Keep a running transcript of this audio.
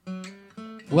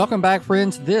Welcome back,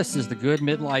 friends. This is the Good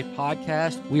Midlife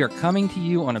Podcast. We are coming to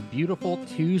you on a beautiful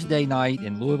Tuesday night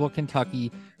in Louisville,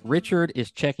 Kentucky. Richard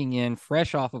is checking in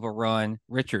fresh off of a run.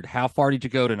 Richard, how far did you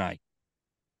go tonight?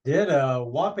 Did a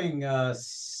whopping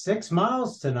 6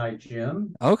 miles tonight,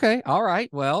 Jim. Okay, all right.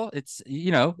 Well, it's,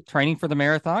 training for the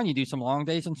marathon. You do some long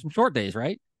days and some short days,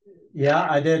 right? Yeah,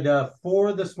 I did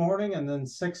 4 this morning and then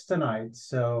 6 tonight.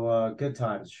 So good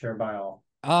times, shared by all.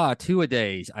 Ah,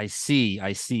 two-a-days. I see.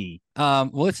 I see.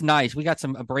 Well, it's nice. We got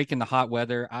a break in the hot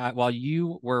weather. While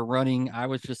you were running, I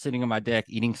was just sitting on my deck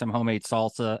eating some homemade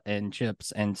salsa and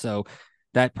chips, and so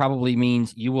that probably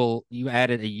means you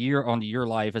added a year onto your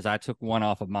life as I took one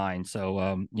off of mine. So,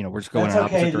 we're just going That's in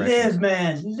okay. opposite Live, directions.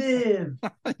 man, live.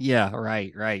 Yeah,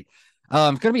 right, right.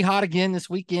 It's gonna be hot again this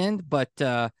weekend, but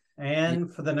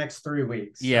And for the next 3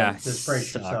 weeks. So yeah, just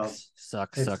brace sucks, yourselves.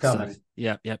 sucks, It's sucks, sucks. coming.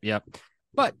 Yep, yep, yep.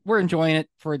 But we're enjoying it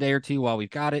for a day or two while we've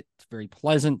got it. It's very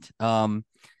pleasant.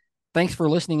 Thanks for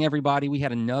listening, everybody. We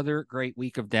had another great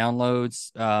week of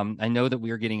downloads. I know that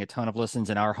we are getting a ton of listens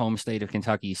in our home state of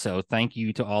Kentucky. So thank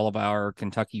you to all of our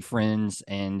Kentucky friends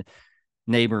and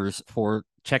neighbors for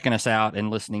checking us out and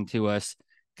listening to us.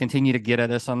 Continue to get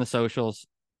at us on the socials.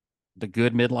 The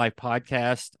Good Midlife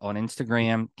Podcast on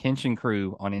Instagram, Kenshin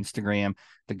Crew on Instagram,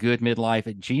 the Good Midlife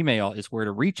at Gmail is where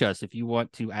to reach us if you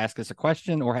want to ask us a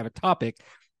question or have a topic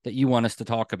that you want us to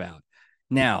talk about.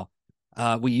 Now,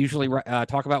 we usually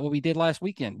talk about what we did last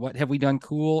weekend. What have we done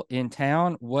cool in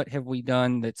town? What have we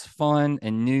done that's fun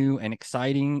and new and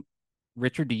exciting?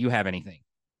 Richard, do you have anything?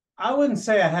 I wouldn't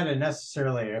say I had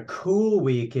necessarily a cool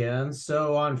weekend.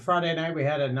 So on Friday night, we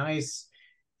had a nice,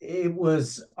 it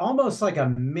was almost like a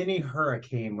mini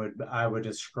hurricane, I would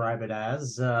describe it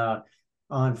as,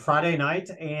 on Friday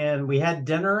night. And we had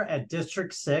dinner at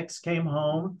District 6, came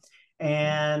home,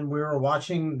 and we were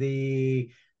watching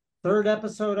the third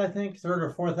episode, I think, third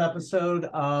or fourth episode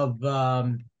of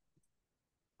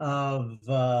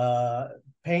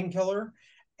Painkiller,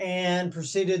 and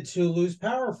proceeded to lose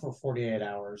power for 48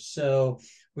 hours. So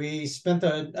we spent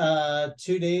the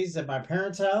 2 days at my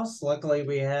parents' house. Luckily,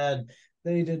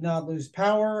 they did not lose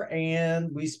power, and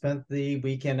we spent the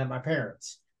weekend at my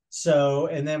parents'. So,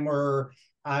 and then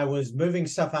I was moving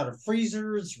stuff out of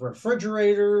freezers,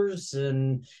 refrigerators,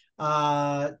 and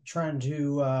trying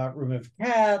to remove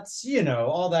cats,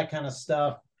 all that kind of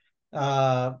stuff,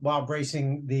 while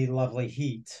bracing the lovely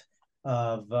heat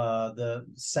of the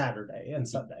Saturday and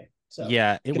Sunday. So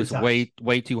Yeah, it good was times.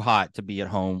 way too hot to be at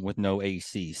home with no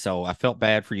AC. So I felt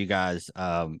bad for you guys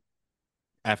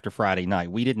after Friday night.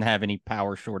 We didn't have any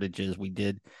power shortages. We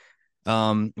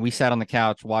sat on the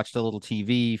couch, watched a little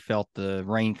TV, felt the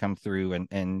rain come through,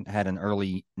 and had an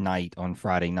early night on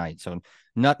Friday night. So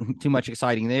not too much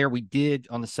exciting there. We did,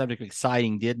 on the subject of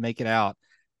exciting, did make it out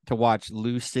to watch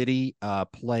Lou City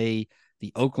play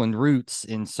the Oakland Roots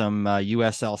in some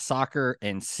USL soccer,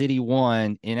 and City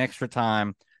won in extra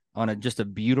time on just a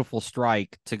beautiful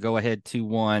strike to go ahead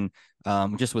 2-1,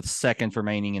 just with seconds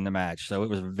remaining in the match. So it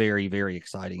was very, very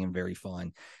exciting and very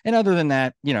fun. And other than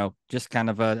that, just kind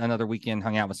of another weekend,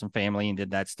 hung out with some family and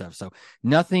did that stuff. So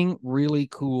nothing really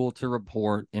cool to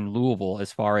report in Louisville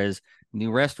as far as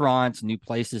new restaurants, new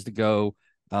places to go,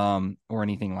 or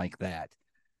anything like that.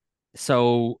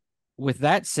 So with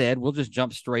that said, we'll just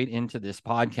jump straight into this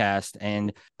podcast,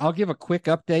 and I'll give a quick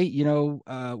update.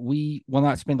 We will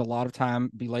not spend a lot of time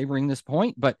belaboring this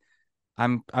point, but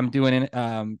I'm doing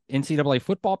NCAA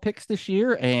football picks this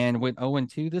year and went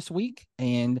 0-2 this week.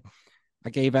 And I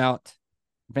gave out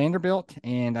Vanderbilt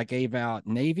and I gave out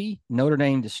Navy. Notre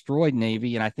Dame destroyed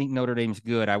Navy, and I think Notre Dame's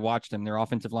good. I watched them. Their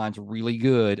offensive line's really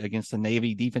good against the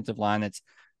Navy defensive line that's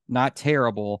not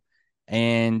terrible.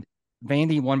 And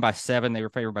Vandy won by 7. They were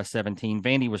favored by 17.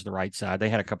 Vandy was the right side. They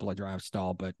had a couple of drives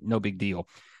stalled, but no big deal.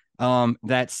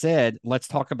 That said, let's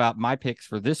talk about my picks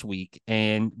for this week.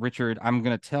 And Richard, I'm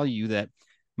going to tell you that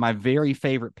my very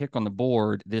favorite pick on the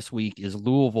board this week is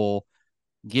Louisville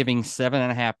giving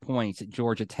 7.5 points at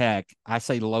Georgia Tech. I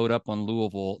say load up on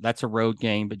Louisville. That's a road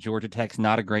game, but Georgia Tech's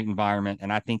not a great environment.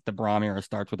 And I think the Brom era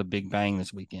starts with a big bang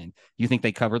this weekend. You think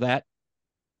they cover that?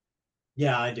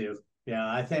 Yeah, I do. Yeah,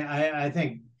 I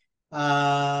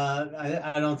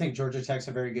don't think Georgia Tech's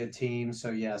a very good team.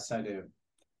 So yes, I do.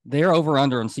 Their over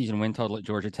under on season win total at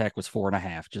Georgia Tech was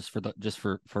 4.5. Just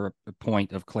for a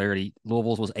point of clarity,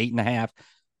 Louisville's was 8.5.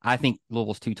 I think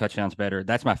Louisville's 2 touchdowns better.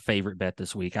 That's my favorite bet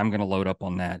this week. I'm going to load up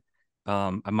on that.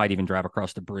 I might even drive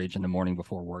across the bridge in the morning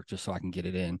before work just so I can get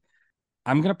it in.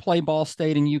 I'm going to play Ball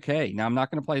State in UK. Now, I'm not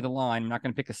going to play the line. I'm not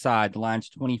going to pick a side. The line's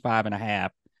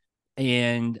 25.5.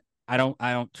 And I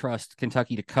don't trust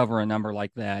Kentucky to cover a number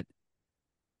like that,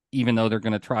 even though they're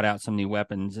going to trot out some new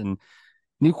weapons. And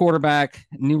New quarterback,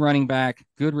 new running back,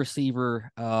 good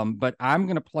receiver. But I'm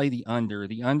going to play the under.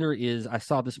 The under is, I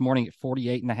saw this morning at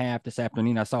 48.5. This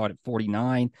afternoon, I saw it at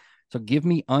 49. So give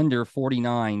me under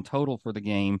 49 total for the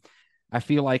game. I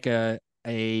feel like a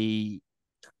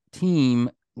team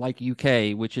like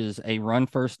UK, which is a run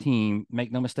first team,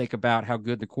 make no mistake about how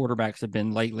good the quarterbacks have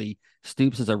been lately.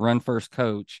 Stoops is a run first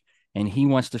coach, and he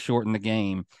wants to shorten the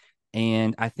game.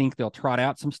 And I think they'll trot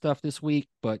out some stuff this week,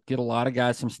 but get a lot of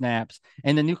guys some snaps.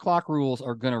 And the new clock rules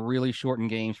are going to really shorten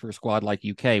games for a squad like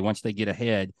UK. Once they get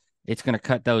ahead, it's going to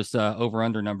cut those over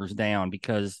under numbers down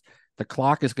because the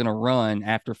clock is going to run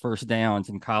after first downs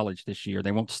in college this year.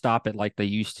 They won't stop it like they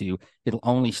used to. It'll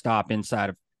only stop inside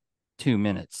of 2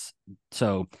 minutes.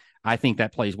 So I think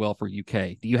that plays well for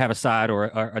UK. Do you have a side or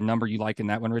a number you like in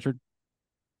that one, Richard?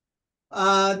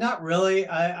 Not really.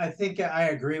 I think I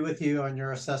agree with you on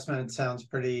your assessment. It sounds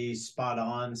pretty spot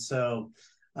on. So,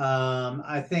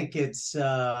 I think it's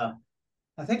a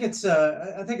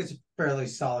fairly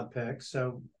solid pick.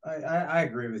 So I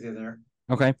agree with you there.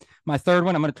 Okay. My third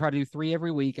one, I'm going to try to do three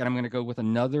every week, and I'm going to go with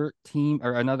another team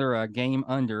or another game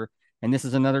under. And this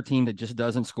is another team that just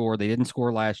doesn't score. They didn't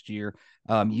score last year.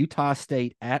 Utah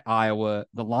State at Iowa.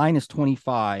 The line is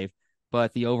 25,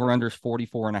 but the over under is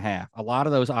 44.5. A lot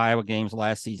of those Iowa games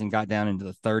last season got down into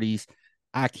the 30s.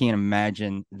 I can't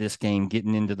imagine this game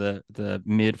getting into the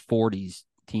mid 40s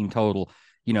team total.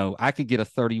 I could get a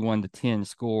 31-10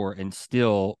 score and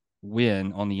still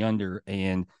win on the under.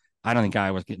 And I don't think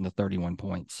Iowa's getting the 31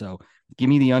 points. So give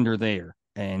me the under there.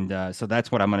 And so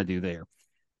that's what I'm going to do there.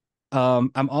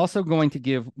 I'm also going to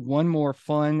give one more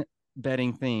fun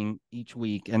betting thing each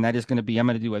week, and that is going to be I'm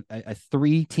going to do a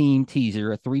three-team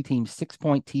teaser, a three-team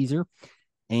 6-point teaser.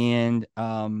 And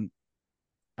I'm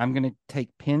going to take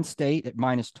Penn State at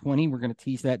 -20. We're going to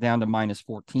tease that down to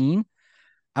 -14.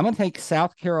 I'm going to take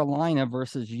South Carolina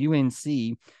versus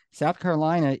UNC. South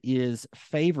Carolina is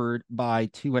favored by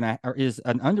 2.5, or is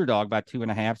an underdog by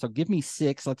 2.5. So give me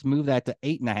 6. Let's move that to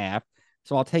 8.5.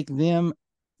 So I'll take them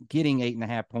getting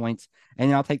 8.5 points, and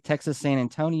then I'll take Texas San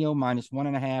Antonio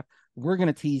 -1.5. We're going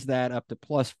to tease that up to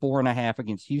 +4.5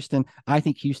 against Houston. I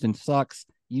think Houston sucks.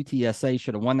 UTSA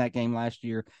should have won that game last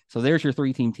year. So there's your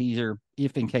three-team teaser,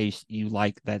 if in case you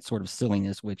like that sort of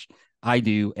silliness, which I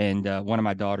do. And one of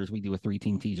my daughters, we do a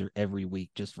three-team teaser every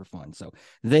week just for fun. So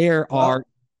there are Well,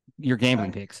 your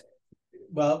gambling I, picks.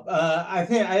 I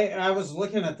think I was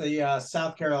looking at the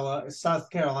South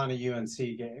Carolina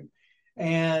UNC game,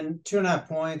 and 2.5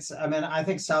 points. I mean, I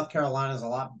think South Carolina is a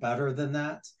lot better than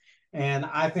that, and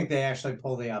I think they actually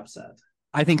pull the upset.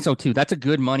 I think so too. That's a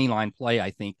good money line play,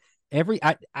 I think.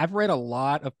 I've read a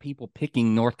lot of people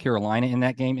picking North Carolina in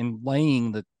that game and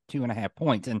laying the 2.5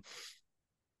 points. And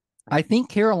I think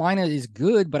Carolina is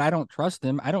good, but I don't trust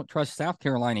them. I don't trust South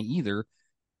Carolina either,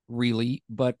 really,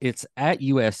 but it's at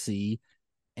USC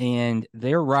and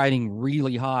they're riding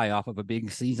really high off of a big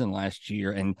season last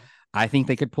year. And I think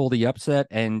they could pull the upset.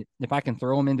 And if I can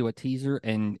throw them into a teaser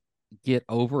and get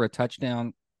over a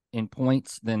touchdown in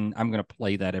points, then I'm going to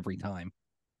play that every time.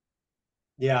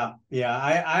 Yeah,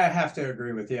 I have to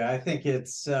agree with you. I think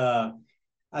that's a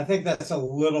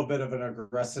little bit of an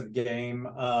aggressive game.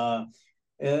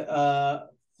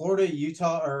 Florida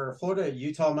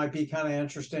Utah might be kind of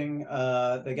interesting.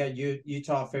 They got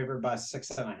Utah favored by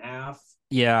 6.5.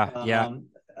 Yeah, yeah. Um,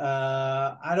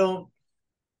 I don't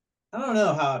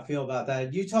know how I feel about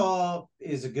that. Utah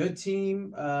is a good team,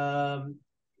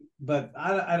 but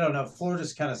I don't know.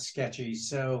 Florida's kind of sketchy,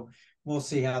 so we'll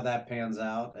see how that pans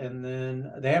out. And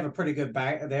then they have a pretty good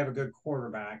back. They have a good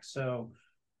quarterback. So,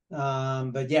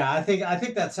 but yeah, I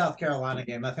think that South Carolina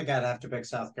game. I think I'd have to pick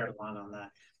South Carolina on that.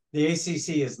 The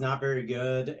ACC is not very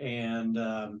good,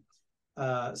 and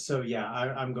so yeah,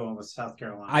 I'm going with South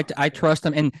Carolina I on I that one. trust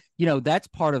them, and that's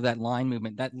part of that line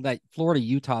movement. That Florida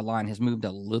Utah line has moved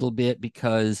a little bit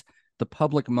because the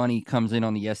public money comes in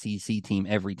on the SEC team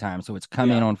every time, so it's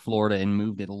come in Yeah, on Florida and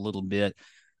moved it a little bit.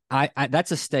 I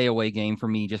that's a stay away game for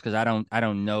me just because I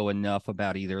don't know enough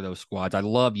about either of those squads. I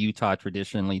love Utah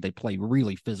traditionally; they play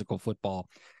really physical football,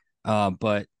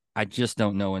 but I just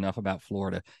don't know enough about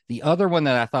Florida. The other one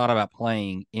that I thought about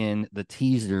playing in the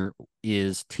teaser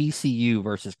is TCU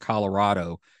versus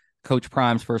Colorado. Coach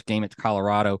Prime's first game at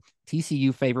Colorado.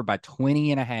 TCU favored by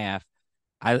 20.5.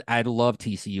 I'd love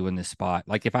TCU in this spot.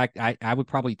 Like if I would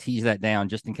probably tease that down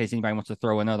just in case anybody wants to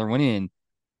throw another one in.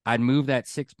 I'd move that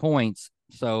 6 points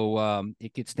so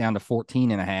it gets down to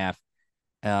 14.5.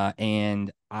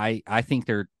 And I think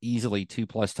they're easily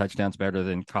 2+ touchdowns better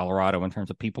than Colorado in terms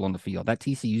of people on the field. That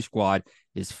TCU squad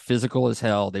is physical as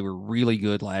hell. They were really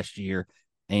good last year,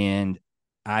 and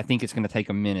I think it's going to take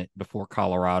a minute before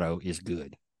Colorado is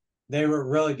good. They were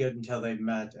really good until they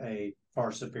met a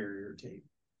far superior team.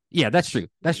 Yeah, that's true.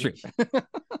 That's true.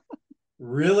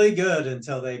 Really good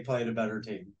until they played a better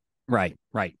team. Right,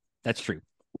 right. That's true.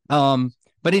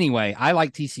 But anyway, I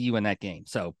like TCU in that game.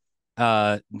 So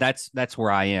that's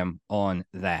where I am on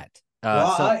that.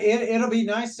 Well, So it'll be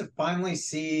nice to finally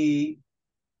see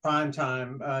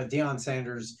primetime Deion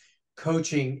Sanders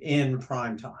coaching in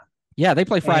primetime. yeah, they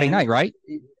play Friday And night, right?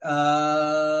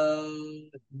 uh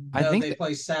I no, think they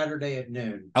play Saturday at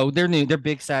noon. oh, they're new. They're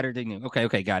big Saturday noon. Okay,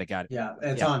 okay, got it, got it. Yeah,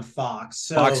 it's Yeah. on Fox.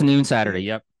 Fox So noon Saturday.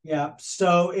 Yep. yeah,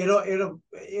 so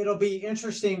it'll be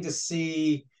interesting to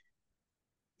see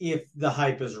if the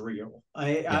hype is real.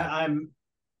 Yeah.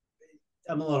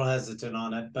 I'm a little hesitant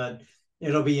on it, but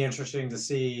it'll be interesting to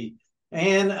see.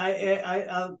 And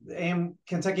I am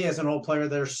Kentucky has an old player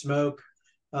there, Smoke.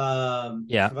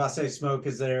 Yeah. Kavase Smoke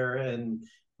is there, and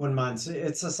when mine's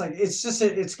it's just like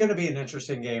it's going to be an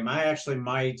interesting game. I actually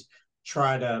might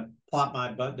try to plop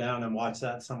my butt down and watch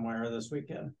that somewhere this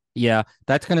weekend. Yeah,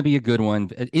 that's going to be a good one,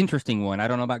 an interesting one. I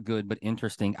don't know about good, but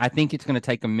interesting. I think it's going to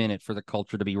take a minute for the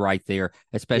culture to be right there,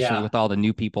 especially Yeah, with all the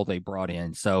new people they brought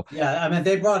in. So, yeah. I mean,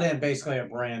 they brought in basically a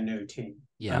brand new team. I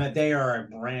yeah, mean, they are a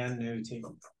brand new team.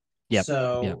 yep, yep,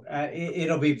 So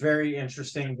it'll be very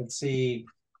interesting to see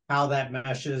how that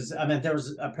meshes. I mean, there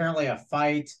was apparently a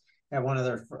fight at one of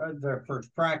their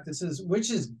first practices,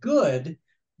 which is good.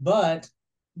 But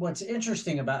what's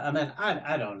interesting about, I mean,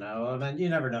 I don't know. I mean, you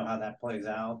never know how that plays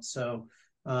out. So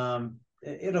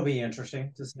it'll be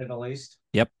interesting to say the least.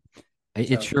 yep. It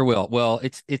So sure will. Well,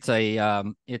 it's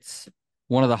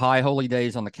one of the high holy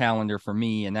days on the calendar for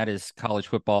me, and that is college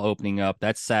football opening up.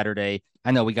 That's Saturday.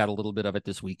 I know we got a little bit of it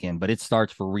this weekend, but it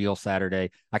starts for real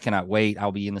Saturday. I cannot wait.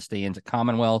 I'll be in the stands at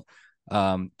Commonwealth,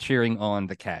 cheering on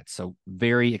the Cats. So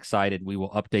very excited. We will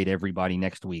update everybody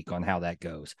next week on how that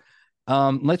goes.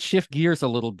 Let's shift gears a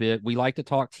little bit. We like to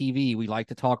talk TV. We like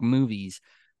to talk movies.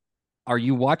 Are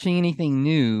you watching anything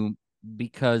new?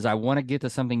 Because I want to get to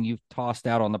something you've tossed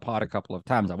out on the pod a couple of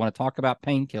times. I want to talk about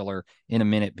PainKiller in a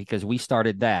minute because we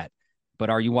started that. But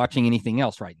are you watching anything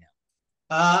else right now?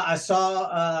 I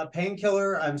saw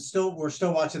PainKiller. We're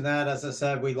still watching that. As I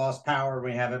said, we lost power.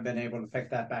 We haven't been able to pick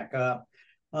that back up.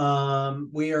 We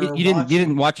You, are you didn't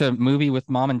watching. watch a movie with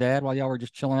mom and dad while y'all were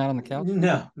just chilling out on the couch,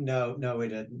 No, we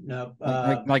didn't. No,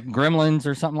 like Gremlins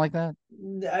or something like that.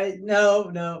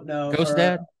 no, Ghost or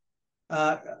Dad.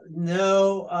 uh,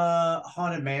 no,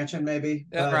 Haunted Mansion maybe,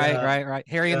 but Right, right, right.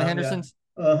 Harry and the yeah. Hendersons.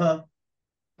 Uh-huh.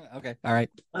 Okay, all right.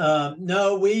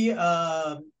 No,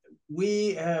 we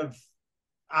have.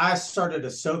 I started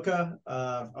Ahsoka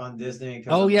on Disney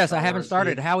because Oh I'm a yes, I Star haven't Wars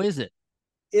started. geek. How is it?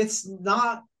 It's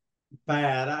not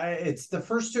bad. It's the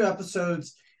first two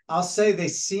episodes. I'll say they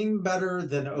seem better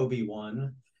than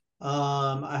Obi-Wan.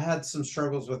 I had some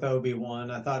struggles with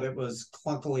Obi-Wan. I thought it was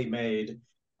clunkily made.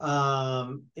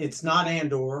 It's not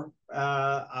Andor.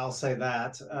 I'll say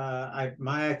that.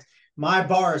 My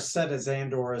bar is set as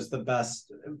Andor is the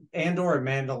best. Andor and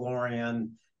Mandalorian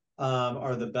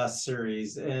are the best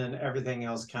series, and everything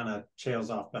else kind of trails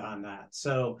off behind that.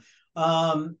 So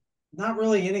not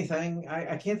really anything.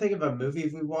 I can't think of a movie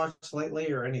we watched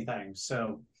lately or anything.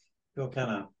 So feel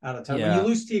kind of out of touch. When you Yeah,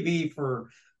 lose TV for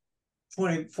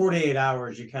 48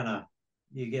 hours, you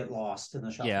get lost in the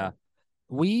yeah. shuffle.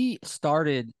 We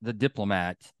started The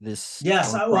Diplomat this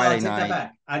Yes, on I Friday take that night.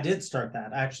 back. I did start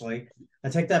that actually. I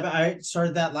take that back. I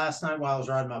started that last night while I was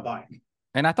riding my bike.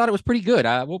 And I thought it was pretty good.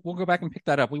 We'll go back and pick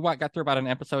that up. We got through about an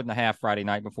episode and a half Friday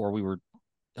night before we were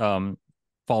um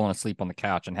falling asleep on the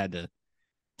couch and had to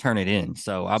turn it in.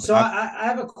 So So I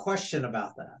have a question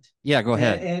about that, yeah, go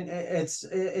ahead. and Is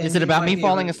and it you about might me be able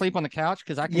falling to. asleep on the couch?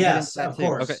 Because I can get into Yes, that of too. Okay,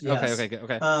 course, okay, yes. okay,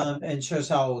 okay. And shows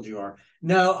how old you are.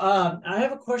 No, I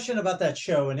have a question about that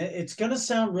show, and it's going to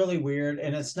sound really weird,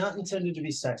 and it's not intended to be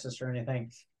sexist or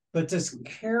anything. But does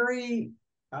Carrie,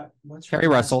 what's her Carrie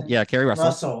last Russell. name? Yeah, Carrie Russell.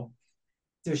 Russell.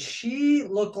 Does she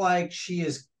look like she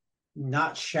is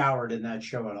not showered in that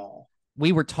show at all?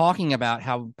 We were talking about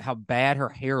how bad her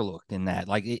hair looked in that.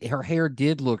 Like her hair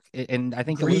did look, and I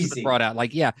think Elizabeth Greasy. brought out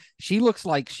like, yeah, she looks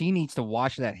like she needs to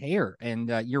wash that hair.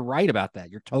 And you're right about that.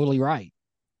 You're totally right.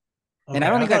 And I Okay,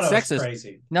 don't I think thought that's it was sexist.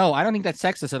 crazy. No, I don't think that's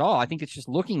sexist at all. I think it's just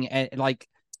looking at like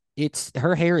it's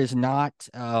her hair is not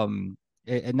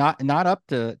not up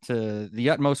to the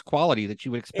utmost quality that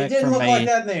you would It expect didn't from look like a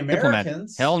that in the diplomat.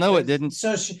 Hell Americans. no, it didn't.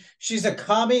 So she's a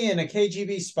commie and a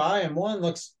KGB spy, and one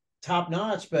looks top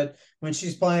notch, but when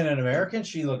she's playing an American,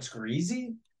 she looks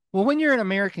greasy. Well, when you're an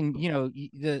American, you know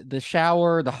the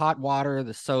shower, the hot water,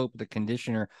 the soap, the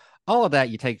conditioner, all of that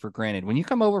you take for granted. When you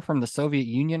come over from the Soviet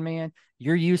Union, man,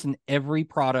 you're using every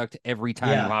product every time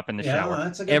you Yeah. hop in the Yeah, shower. well,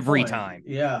 that's a good Every point. time.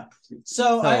 Yeah.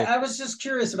 So So I was just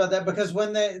curious about that because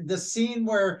when the scene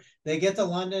where they get to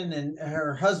London and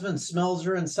her husband smells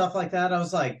her and stuff like that, I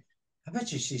was like, I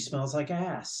bet you she smells like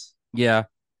ass. yeah.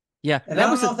 Yeah. And I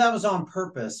don't know if that was on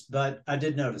purpose, but I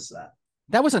did notice that.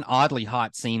 That was an oddly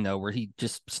hot scene though, where he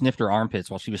just sniffed her armpits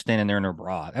while she was standing there in her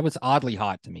bra. That was oddly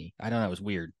hot to me. I don't know, it was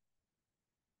weird.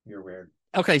 You're weird.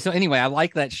 Okay, so anyway, I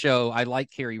like that show. I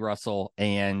like Kerry Russell,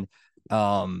 and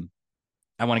um,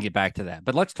 I want to get back to that.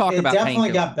 But let's talk It about definitely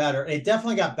Painkiller got better. It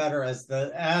definitely got better as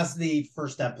the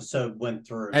first episode went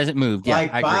through. as it moved. Yeah,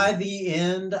 Like I agree. by the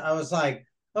end, I was like,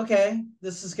 okay,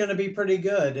 this is going to be pretty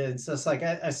good. It's just like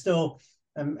I still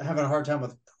am having a hard time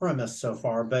with premise so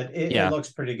far, but it Yeah, looks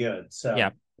pretty good. yeah,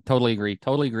 So totally agree.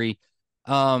 Totally agree.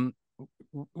 Um,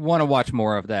 want to watch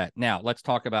more of that. Now, let's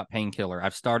talk about Painkiller.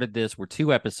 I've started this. We're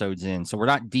 2 episodes in, so we're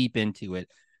not deep into it,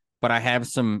 but I have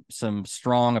some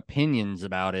strong opinions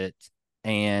about it.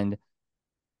 And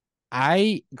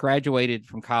I graduated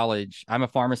from college. I'm a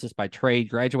pharmacist by trade,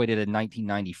 graduated in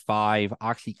 1995.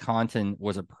 Oxycontin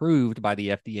was approved by the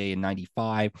FDA in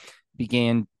 95,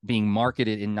 began being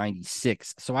marketed in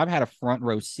 96. So I've had a front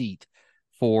row seat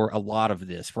for a lot of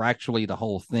this, for actually the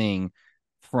whole thing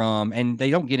from, and they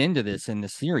don't get into this in the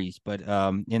series, but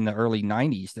in the early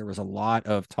 90s, there was a lot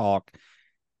of talk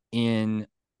in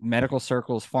medical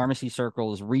circles, pharmacy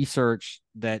circles, research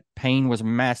that pain was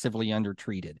massively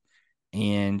undertreated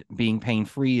and being pain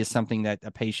free is something that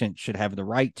a patient should have the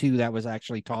right to. That was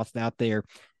actually tossed out there.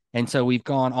 And so we've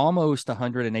gone almost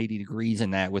 180 degrees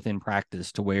in that within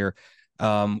practice to where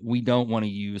we don't want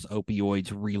to use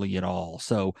opioids really at all.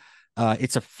 So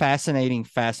it's a fascinating,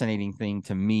 fascinating thing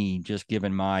to me, just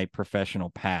given my professional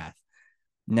path.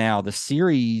 Now, the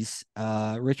series,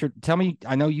 Richard, tell me,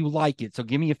 I know you like it. So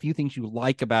give me a few things you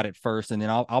like about it first, and then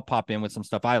I'll pop in with some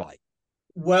stuff I like.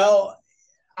 well,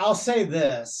 I'll say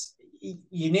this.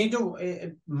 You need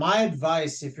to, my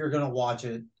advice, if you're going to watch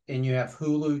it and you have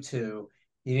Hulu too,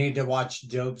 you need to watch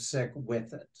Dope Sick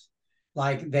with it.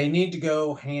 Like they need to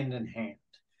go hand in hand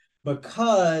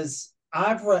because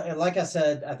I've read, like I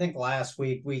said, I think last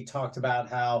week we talked about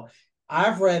how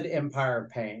I've read Empire of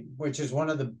Pain, which is one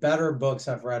of the better books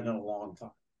I've read in a long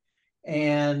time.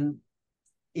 And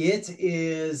it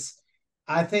is,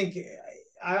 I think,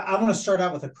 I want to start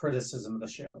out with a criticism of the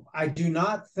show. I do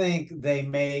not think they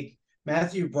make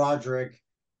Matthew Broderick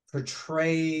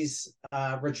portrays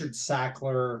Richard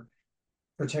Sackler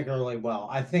particularly well.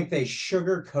 I think they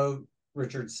sugarcoat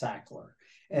Richard Sackler.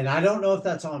 And I don't know if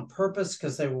that's on purpose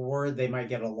because they were worried they might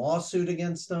get a lawsuit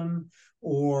against him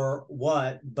or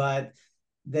what, but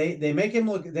they make him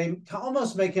look, they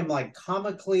almost make him like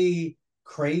comically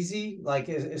crazy, like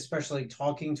especially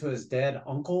talking to his dead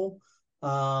uncle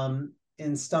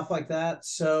and stuff like that.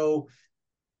 So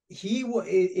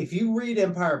if you read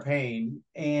Empire Pain,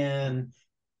 and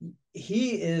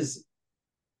he is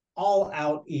all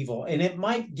out evil, and it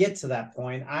might get to that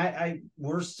point.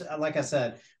 We're like I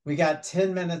said, we got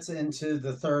 10 minutes into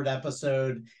the third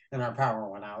episode and our power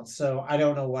went out, so I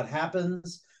don't know what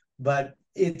happens, but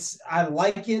I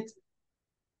like it,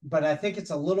 but I think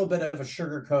it's a little bit of a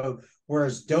sugarcoat,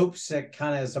 whereas Dope Sick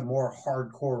kind of is a more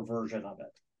hardcore version of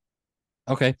it.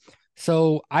 Okay.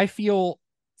 So I feel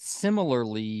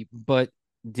similarly, but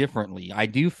differently. I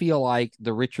do feel like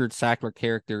the Richard Sackler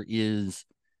character is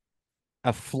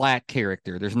a flat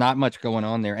character. There's not much going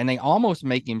on there. And they almost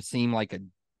make him seem like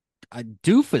a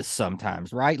doofus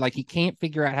sometimes, right? Like he can't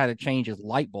figure out how to change his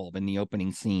light bulb in the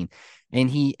opening scene. I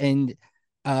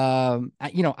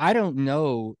don't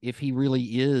know if he really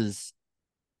is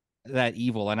that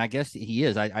evil. And I guess he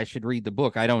is. I should read the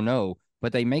book. I don't know.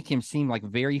 But they make him seem like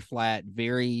very flat,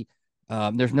 very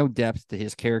there's no depth to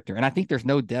his character. And I think there's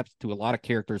no depth to a lot of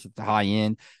characters at the high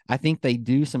end. I think they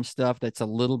do some stuff that's a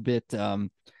little bit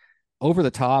over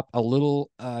the top, a little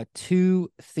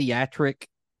too theatric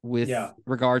with Yeah.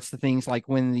 regards to things like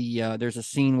when there's a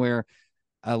scene where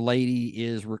a lady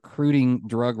is recruiting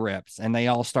drug reps and they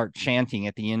all start chanting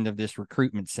at the end of this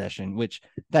recruitment session, which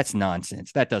that's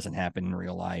nonsense. That doesn't happen in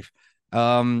real life.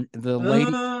 The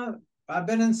lady, I've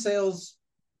been in sales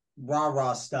rah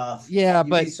rah stuff. yeah, You'd be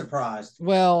but surprised.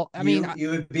 well, I mean, You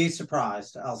would be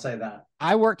surprised. I'll say that.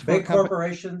 I worked for a Big company.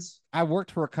 corporations. I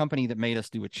worked for a company that made us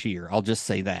do a cheer. I'll just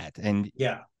say that, and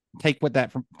Yeah. take from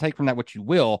that what you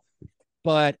will.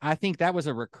 But I think that was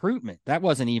a recruitment. That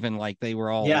wasn't even like they were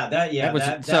all. That was That was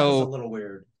a so. little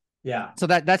weird. Yeah. So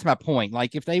that's my point.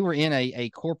 Like if they were in a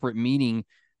corporate meeting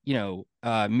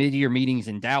mid-year meetings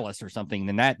in Dallas or something,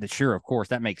 then that sure, of course,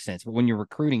 that makes sense. But when you're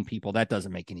recruiting people, that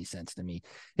doesn't make any sense to me.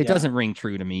 It Yeah. doesn't ring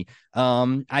true to me.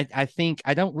 I think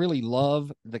I don't really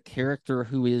love the character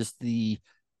who is the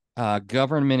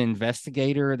government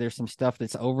investigator. There's some stuff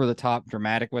that's over the top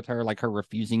dramatic with her, like her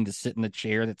refusing to sit in the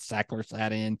chair that Sackler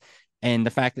sat in, and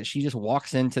the fact that she just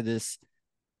walks into this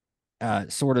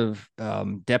sort of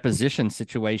deposition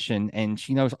situation, and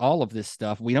she knows all of this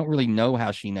stuff. We don't really know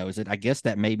how she knows it. I guess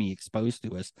that may be exposed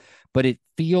to us, but it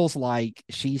feels like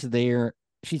she's there.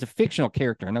 She's a fictional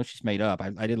character. I know she's made up.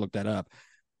 I did look that up,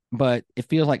 but it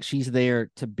feels like she's there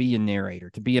to be a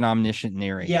narrator, to be an omniscient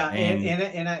narrator. Yeah, And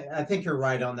and I think you're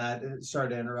right on that. Sorry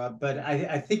to interrupt, but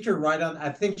I think you're right on. I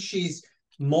think she's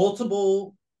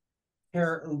multiple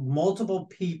multiple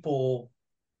people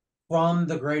from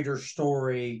the greater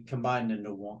story combined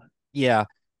into one. yeah.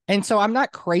 And so I'm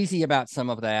not crazy about some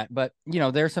of that, but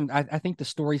there's some. I think the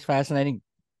story's fascinating.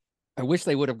 I wish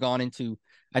they would have gone into.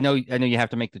 I know you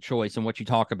have to make the choice and what you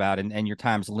talk about, and your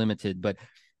time's limited, but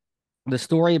the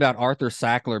story about Arthur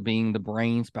Sackler being the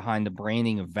brains behind the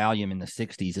branding of Valium in the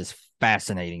 60s is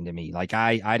fascinating to me. Like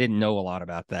I didn't know a lot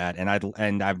about that, and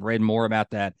I've read more about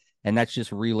that, and that's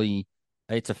just really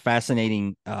it's a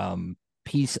fascinating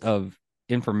piece of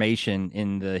information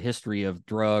in the history of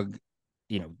drug,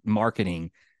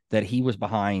 marketing, that he was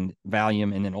behind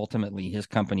Valium, and then ultimately his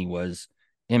company was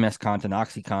MS Contin,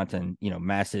 Oxycontin,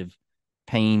 massive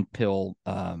pain pill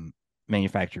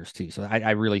manufacturers too. So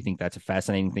I really think that's a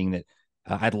fascinating thing that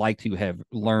I'd like to have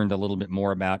learned a little bit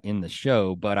more about in the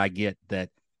show, but I get that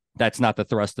that's not the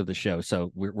thrust of the show.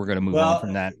 So we're going to move on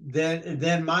from Well, that.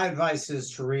 then my advice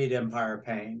is to read Empire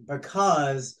Pain,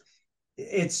 because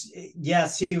it's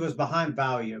yes, he was behind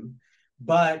Valium,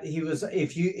 but he was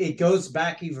if you it goes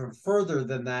back even further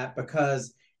than that,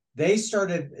 because they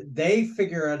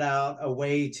figured out a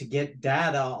way to get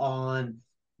data on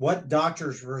what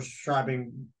doctors were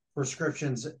prescribing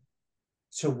prescriptions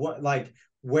to what, like,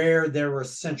 where they were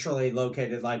centrally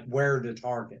located, like where to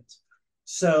target.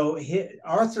 So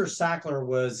Arthur Sackler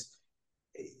was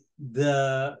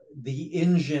the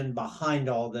engine behind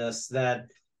all this that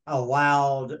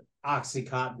allowed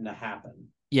OxyContin to happen.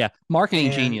 Yeah, marketing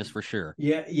And genius for sure.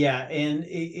 yeah, and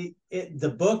the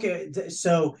book.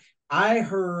 So I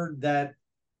heard that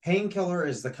Painkiller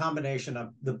is the combination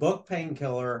of the book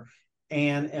Painkiller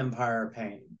and Empire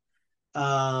Pain.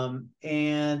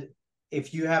 And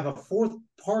if you have a fourth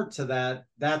part to that,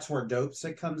 that's where Dope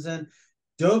Sick comes in.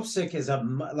 Dope Sick is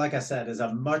like I said, is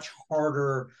a much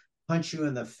harder punch you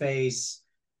in the face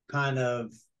kind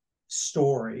of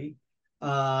story.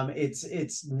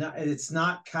 It's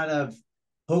not kind of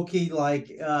hokey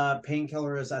like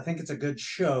Painkiller is. I think it's a good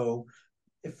show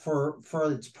for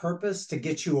its purpose to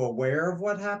get you aware of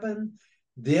what happened.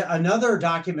 Another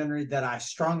documentary that I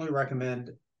strongly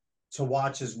recommend to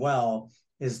watch as well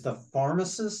is The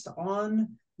Pharmacist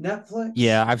on Netflix,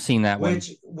 Yeah, I've seen that one.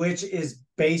 which is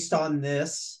based on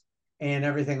this and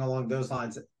everything along those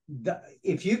lines.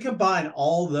 If you combine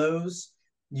all those,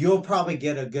 you'll probably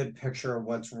get a good picture of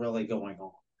what's really going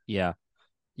on. Yeah,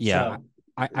 yeah, So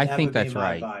I that think would be that's my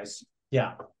right. advice.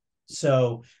 Yeah.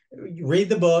 So read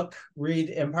the book, read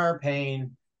Empire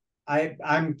Pain.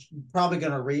 I'm probably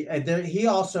going to read. He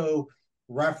also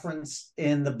referenced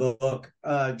in the book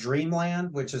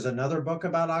Dreamland, which is another book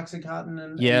about OxyContin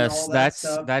and Yes, all that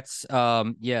stuff. that's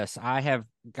yes, I have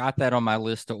got that on my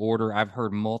list to order. I've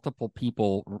heard multiple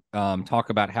people talk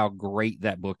about how great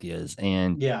that book is,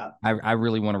 and Yeah, I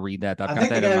really want to read that. I've I got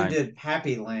think the that in guy who my. did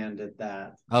Happy Land did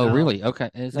that. Oh, No, really? Okay,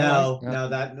 is that right? no,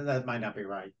 that might not be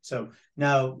right. So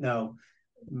no,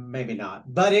 maybe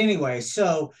not. But anyway,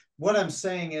 so what I'm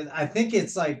saying is, I think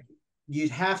it's like you'd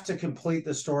have to complete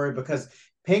the story, because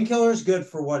Painkiller is good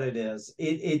for what it is.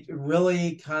 It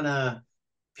really kind of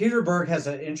Peter Berg has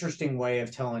an interesting way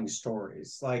of telling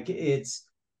stories. Like it's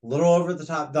a little over the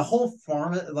top. The whole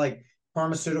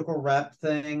pharmaceutical rep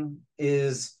thing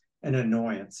is an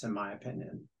annoyance, in my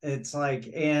opinion. It's like,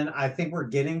 and I think we're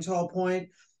getting to a point.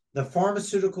 The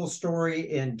pharmaceutical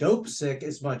story in Dope Sick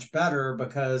is much better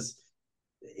because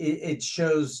it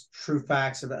shows true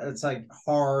facts about it's like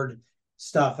hard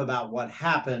stuff about what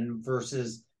happened,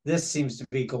 versus this seems to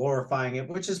be glorifying it,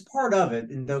 which is part of it,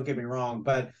 and don't get me wrong,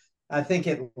 but I think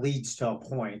it leads to a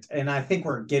point, and I think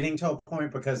we're getting to a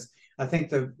point because I think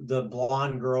the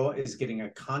blonde girl is getting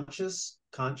a conscience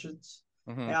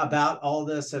Mhm. about all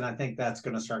this, and I think that's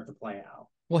going to start to play out.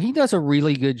 Well, he does a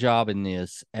really good job in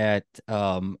this. At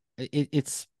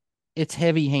it's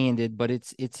heavy handed, but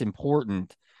it's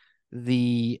important.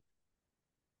 The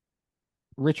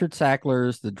Richard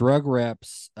Sacklers, the drug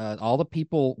reps, all the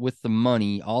people with the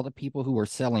money, all the people who are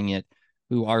selling it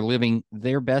who are living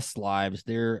their best lives.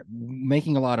 They're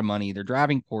making a lot of money. They're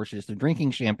driving Porsches. They're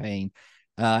drinking champagne.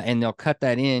 And they'll cut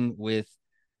that in with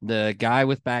the guy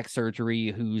with back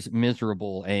surgery who's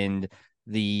miserable, and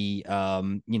the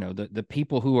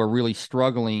people who are really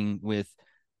struggling with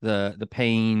the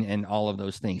pain and all of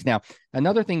those things. Now,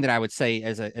 another thing that I would say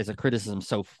as a criticism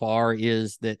so far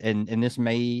is that, and this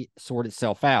may sort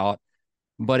itself out,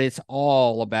 but it's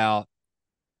all about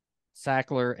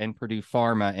Sackler and Purdue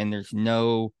Pharma, and there's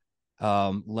no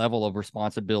level of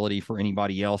responsibility for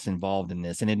anybody else involved in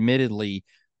this. And admittedly,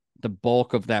 the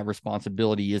bulk of that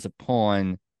responsibility is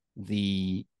upon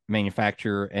the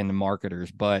manufacturer and the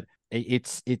marketers, but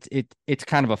it's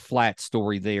kind of a flat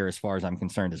story there as far as I'm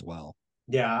concerned as well.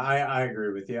 Yeah, I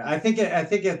agree with you.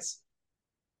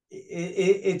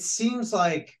 It seems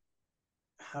like,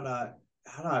 how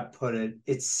do I put it?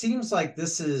 It seems like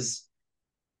this is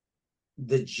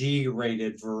the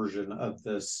G-rated version of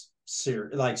this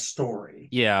series, like story,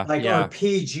 Yeah, like, or yeah.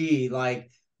 PG, like,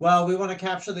 well, we want to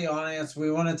capture the audience,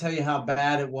 we want to tell you how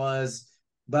bad it was,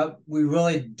 but we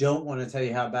really don't want to tell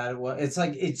you how bad it was. It's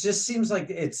like, it just seems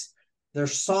like they're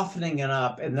softening it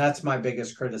up, and that's my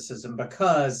biggest criticism,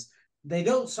 because they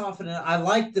don't soften it. I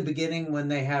like the beginning when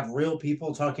they have real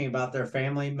people talking about their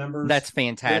family members. That's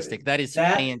fantastic. That is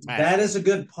That fantastic. is a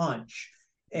good punch.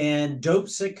 And Dope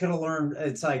Sick could have learned.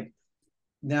 It's like,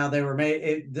 now they were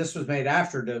this was made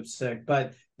after Dope Sick,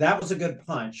 but that was a good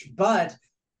punch. But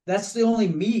that's the only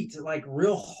meat, like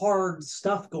real hard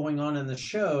stuff going on in the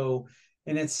show.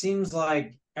 And it seems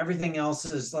like everything else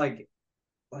is like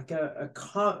like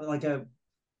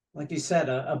you said,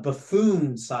 a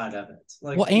buffoon side of it.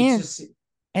 Like, Well, it's just,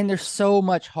 and there's so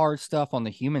much hard stuff on the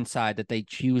human side that they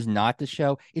choose not to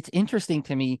show. It's interesting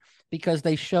to me because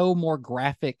they show more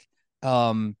graphic,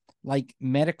 like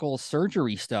medical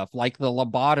surgery stuff, like the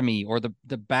lobotomy or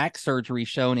the back surgery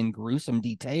shown in gruesome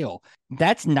detail.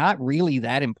 That's not really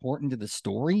that important to the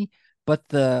story, but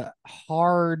the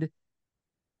hard,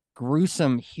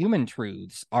 gruesome human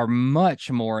truths are much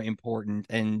more important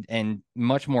and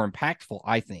much more impactful,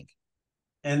 I think.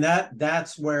 and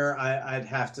that's where I'd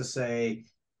have to say,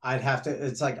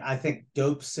 it's like, I think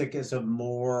Dope Sick is a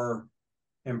more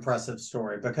impressive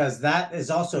story, because that is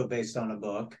also based on a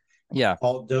book Yeah.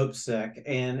 called Dope Sick,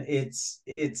 and it's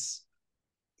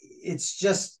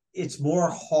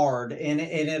more hard, and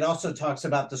it also talks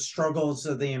about the struggles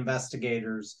of the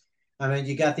investigators. I mean,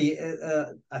 you got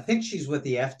I think she's with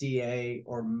the FDA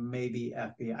or maybe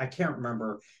FBI. I can't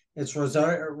remember. It's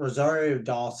Rosario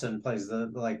Dawson plays the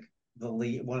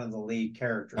lead, one of the lead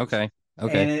characters. Okay.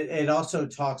 Okay. And it also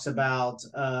talks about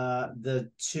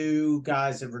the two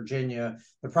guys in Virginia,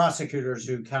 the prosecutors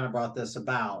who kind of brought this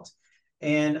about.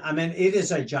 And I mean, it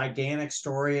is a gigantic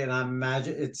story, and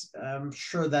I'm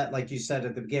sure that, like you said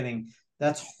at the beginning,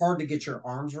 that's hard to get your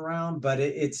arms around, but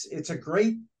it's a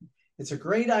great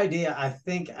idea. I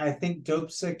think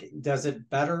Dope Sick does it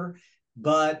better,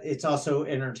 but it's also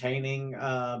entertaining.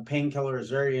 Painkiller is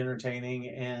very entertaining,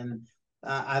 and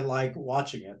I like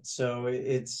watching it. So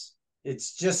it's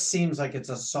just seems like it's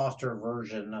a softer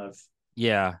version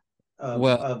Yeah.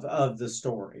 Well, of the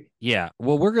story. yeah.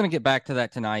 Well, we're going to get back to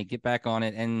that tonight, get back on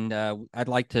it, and I'd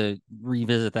like to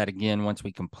revisit that again once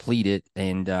we complete it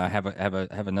and have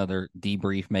another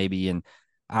debrief maybe, and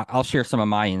I'll share some of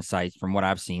my insights from what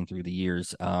I've seen through the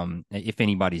years, if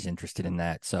anybody's interested in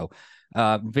that. So,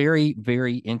 very,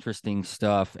 very interesting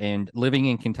stuff. And living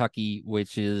in Kentucky,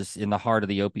 which is in the heart of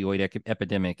the opioid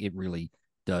epidemic, it really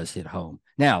does hit home.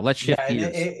 Now, let's Yeah, shift and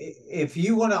gears. if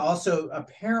you want to also,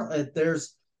 apparently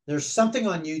there's something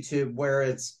on YouTube where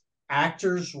it's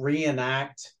actors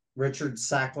reenact Richard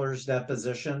Sackler's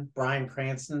deposition. Bryan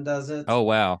Cranston does it. Oh,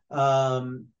 wow.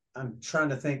 I'm trying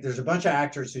to think. There's a bunch of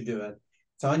actors who do it.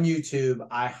 It's on YouTube.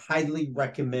 I highly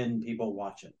recommend people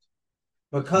watch it,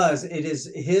 because it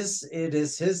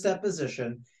is his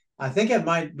deposition. I think it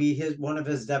might be one of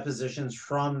his depositions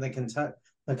from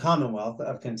the Commonwealth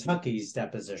of Kentucky's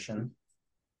deposition,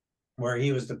 where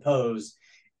he was deposed.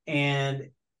 And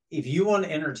if you want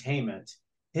entertainment,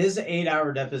 his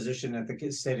 8-hour deposition at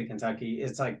the state of Kentucky,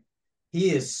 it's like, he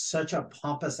is such a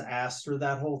pompous ass through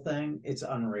that whole thing. It's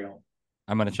unreal.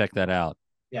 I'm going to check that out.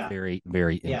 Yeah. Very,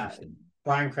 very Yeah. interesting.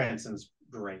 Bryan Cranston's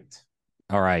great.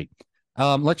 All right.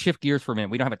 Let's shift gears for a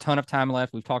minute. We don't have a ton of time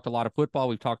left. We've talked a lot of football.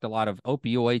 We've talked a lot of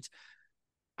opioids.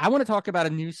 I want to talk about a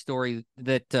news story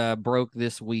that broke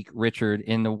this week, Richard,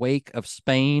 in the wake of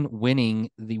Spain winning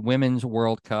the Women's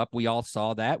World Cup. We all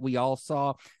saw that. We all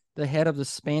saw the head of the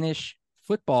Spanish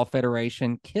Football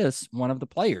Federation kiss one of the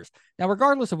players. Now,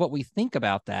 regardless of what we think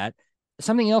about that,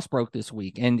 something else broke this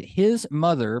week, and his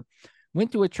mother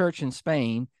went to a church in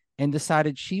Spain and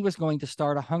decided she was going to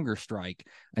start a hunger strike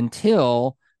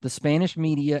until the Spanish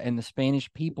media and the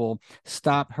Spanish people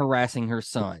stopped harassing her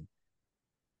son.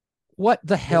 What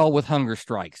the hell with hunger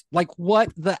strikes? Like,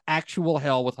 what the actual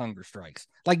hell with hunger strikes?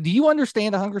 Like, do you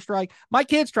understand a hunger strike? My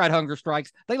kids tried hunger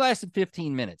strikes. They lasted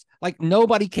 15 minutes. Like,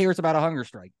 nobody cares about a hunger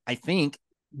strike, I think.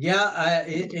 Yeah,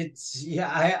 it's yeah.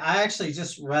 I actually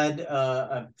just read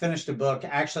finished a book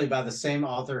actually by the same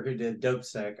author who did Dope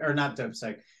Sick, or not Dope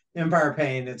Sick, Empire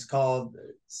Pain. It's called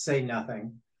Say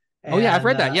Nothing, Oh, yeah, I've and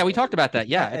read that. Yeah, we talked about that.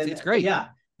 yeah, Yeah, it's and great. yeah,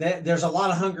 there's a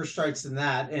lot of hunger strikes in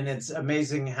that, and it's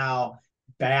amazing how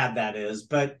bad that is.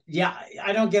 But yeah,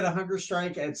 I don't get a hunger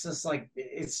strike. It's just like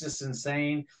it's just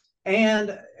insane.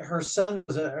 And her son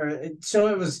was so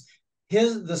it was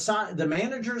the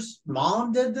manager's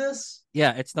mom did this.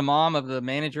 Yeah, it's the mom of the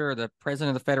manager or the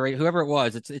president of the federation, whoever it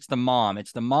was. It's the mom.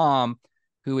 It's the mom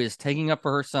who is taking up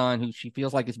for her son, who she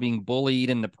feels like is being bullied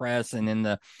in the press and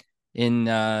in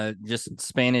just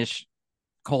Spanish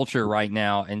culture right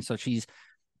now. And so she's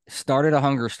started a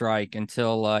hunger strike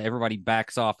until everybody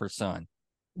backs off her son.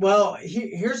 Well,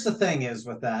 here's the thing is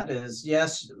with that is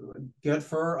yes, good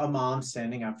for a mom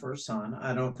standing up for her son.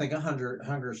 I don't think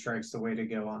hunger strikes the way to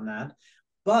go on that.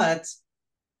 But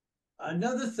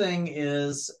another thing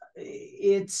is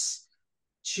it's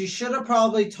she should have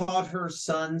probably taught her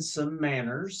son some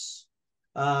manners.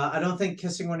 I don't think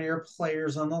kissing one of your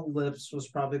players on the lips was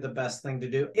probably the best thing to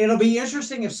do. It'll be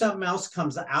interesting if something else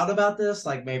comes out about this,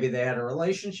 like maybe they had a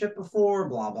relationship before,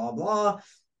 blah blah blah.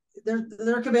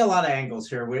 There could be a lot of angles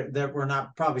here that we're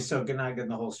not probably so good not getting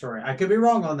the whole story. I could be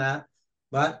wrong on that,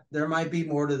 but there might be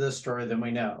more to this story than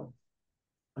we know.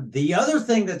 The other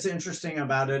thing that's interesting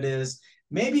about it is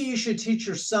maybe you should teach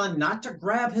your son not to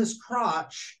grab his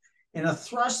crotch in a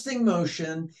thrusting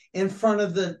motion in front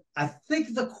of I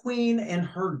think the queen and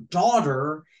her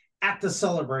daughter at the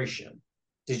celebration.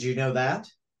 Did you know that?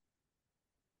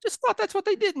 Just thought that's what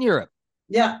they did in Europe.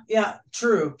 Yeah, yeah,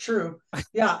 true, true.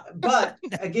 Yeah, but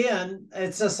again,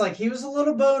 it's just like he was a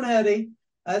little boneheady.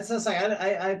 It's just like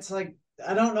it's like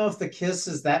I don't know if the kiss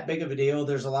is that big of a deal.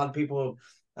 There's a lot of people.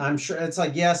 I'm sure it's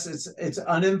like yes, it's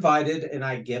uninvited, and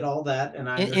I get all that, and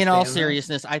I In all understand that.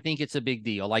 seriousness, I think it's a big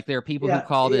deal. Like there are people who Yeah,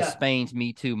 call this yeah, Spain's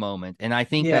Me Too moment, and I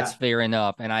think that's yeah, fair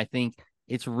enough. And I think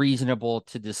it's reasonable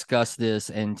to discuss this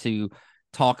and to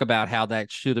talk about how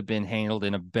that should have been handled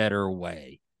in a better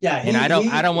way. yeah. And I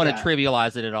don't want to Yeah.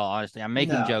 trivialize it at all. Honestly, I'm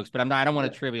making No, jokes, but I don't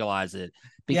want to trivialize it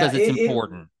yeah. because it's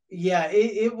important. Yeah.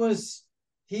 It was.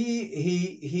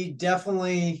 He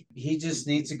definitely he just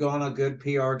needs to go on a good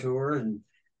PR tour and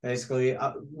basically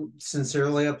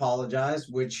sincerely apologize,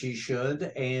 which he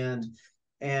should, and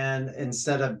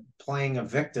instead of playing a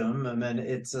victim, I mean,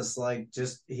 it's just like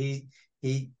just he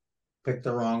picked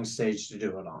the wrong stage to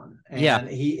do it on, Yeah, and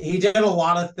he did a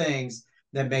lot of things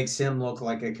that makes him look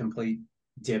like a complete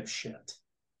dipshit.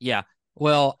 yeah.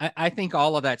 Well, I think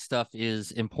all of that stuff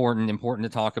is important to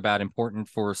talk about, important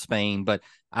for Spain. But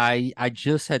I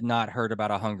just had not heard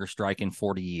about a hunger strike in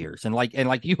 40 years. And like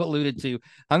you alluded to,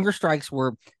 hunger strikes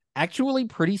were actually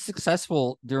pretty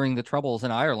successful during the Troubles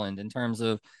in Ireland in terms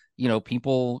of,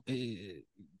 people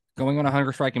going on a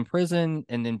hunger strike in prison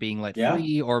and then being let Yeah,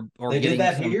 free or they did getting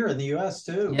that some. here in the U.S.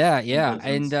 too, Yeah, in yeah.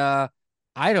 And prisons.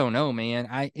 I don't know,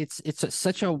 man.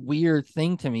 Such a weird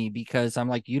thing to me because I'm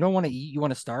like, you don't want to eat, you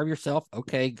want to starve yourself.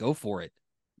 Okay, go for it.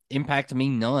 Impact me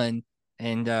none.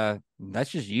 And that's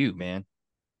just you, man.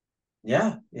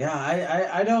 Yeah, yeah.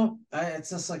 I don't. It's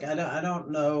just like I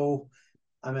don't know.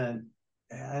 I mean,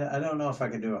 I don't know if I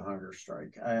could do a hunger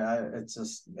strike. It's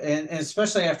just and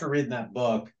especially after reading that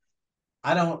book,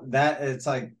 I don't. That it's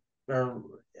like, or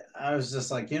I was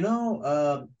just like,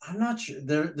 I'm not sure.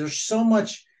 There's so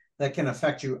much that can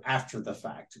affect you after the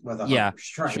fact with a Yeah, hunger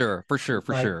strike. sure, for sure,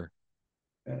 for Like sure.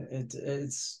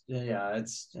 it's yeah,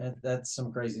 that's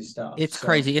some crazy stuff. It's So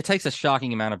crazy. It takes a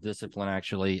shocking amount of discipline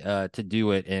actually to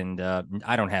do it. And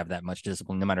I don't have that much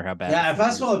discipline, no matter how bad the yeah, if food I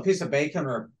is. smell a piece of bacon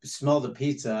or smell the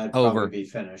pizza, I'd probably Over, be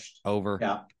finished. over.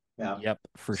 Yeah, yeah. Yep,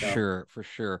 for So sure, for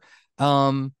sure.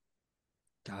 Um,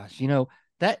 Gosh,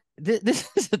 this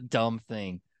is a dumb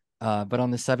thing. But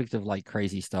on the subject of like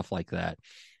crazy stuff like that,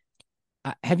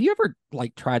 have you ever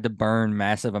like tried to burn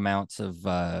massive amounts of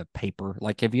paper?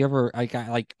 Like, have you ever like got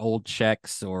like old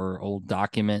checks or old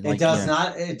document? Like,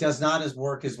 it does not as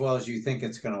work as well as you think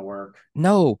it's gonna work.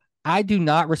 no, I do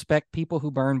not respect people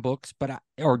who burn books,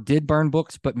 or did burn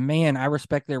books, but man, I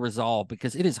respect their resolve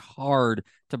because it is hard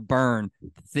to burn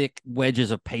thick wedges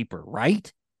of paper,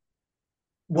 right?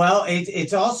 Well,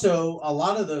 it's also a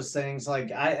lot of those things. Like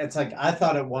it's like I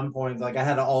thought at one point, like I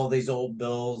had all these old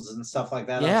bills and stuff like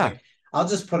that. I was Yeah. like, I'll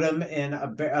just put them in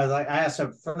like I asked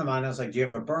a friend of mine, I was like, "Do you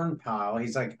have a burn pile?"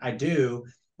 He's like, "I do."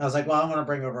 I was like, "Well, I want to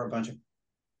bring over a bunch of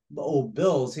old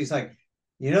bills." He's like,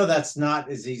 "That's not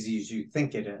as easy as you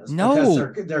think it is because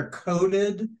No. they're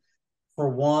coated for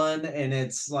one, and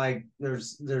it's like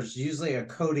there's usually a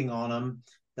coating on them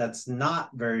that's not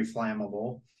very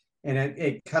flammable, and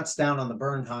it cuts down on the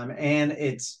burn time, and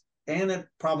it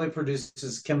probably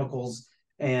produces chemicals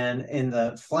and in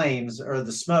the flames or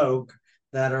the smoke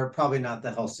that are probably not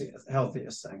the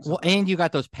healthiest things Well, on earth." and you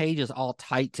got those pages all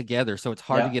tight together, so it's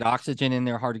hard to Yeah, get oxygen in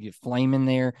there, hard to get flame in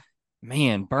there.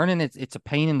 Man, burning it's a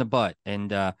pain in the butt.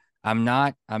 And I'm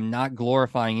not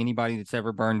glorifying anybody that's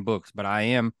ever burned books, but I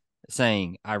am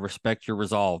saying I respect your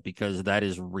resolve because that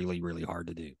is really, really hard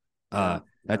to do. yeah,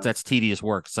 That's yeah. that's tedious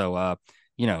work. So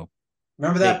you know,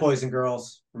 Remember that, hey, boys and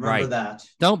girls. Remember right. that.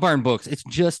 Don't burn books. It's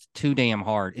just too damn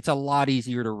hard. It's a lot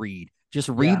easier to read. Just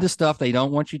read Yeah. the stuff they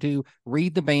don't want you to.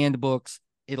 Read the banned books.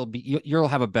 You'll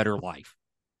have a better life.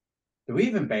 Do we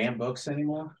even ban books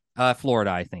anymore? Florida,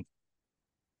 I think.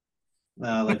 No,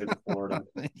 I live in Florida.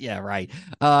 Yeah, right.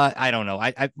 I don't know.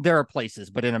 There are places,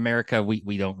 but in America,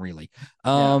 we don't really.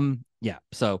 Yeah. Yeah.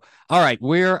 So, all right,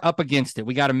 we're up against it.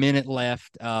 We got a minute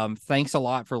left. Thanks a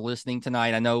lot for listening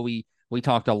tonight. I know we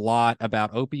talked a lot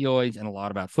about opioids and a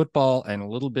lot about football and a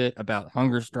little bit about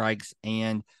hunger strikes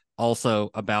and also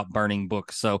about burning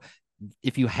books. So,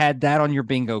 if you had that on your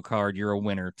bingo card, you're a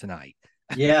winner tonight.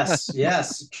 Yes,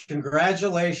 yes.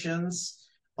 Congratulations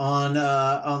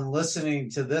on listening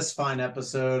to this fine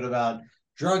episode about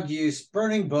drug use,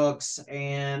 burning books,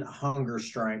 and hunger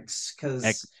strikes.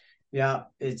 Because yeah,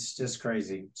 it's just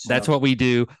crazy. That's So what we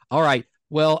do. All right.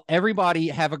 Well, everybody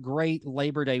have a great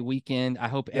Labor Day weekend. I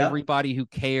hope yep. everybody who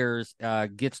cares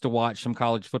gets to watch some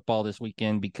college football this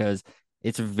weekend because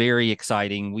it's very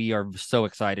exciting. We are so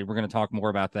excited. We're going to talk more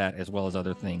about that as well as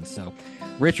other things. So,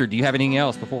 Richard, do you have anything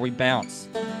else before we bounce?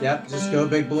 Yep. Just go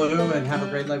Big Blue and have a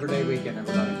great Labor Day weekend,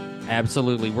 everybody.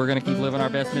 Absolutely. We're going to keep living our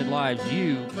best midlives.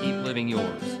 You keep living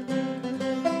yours.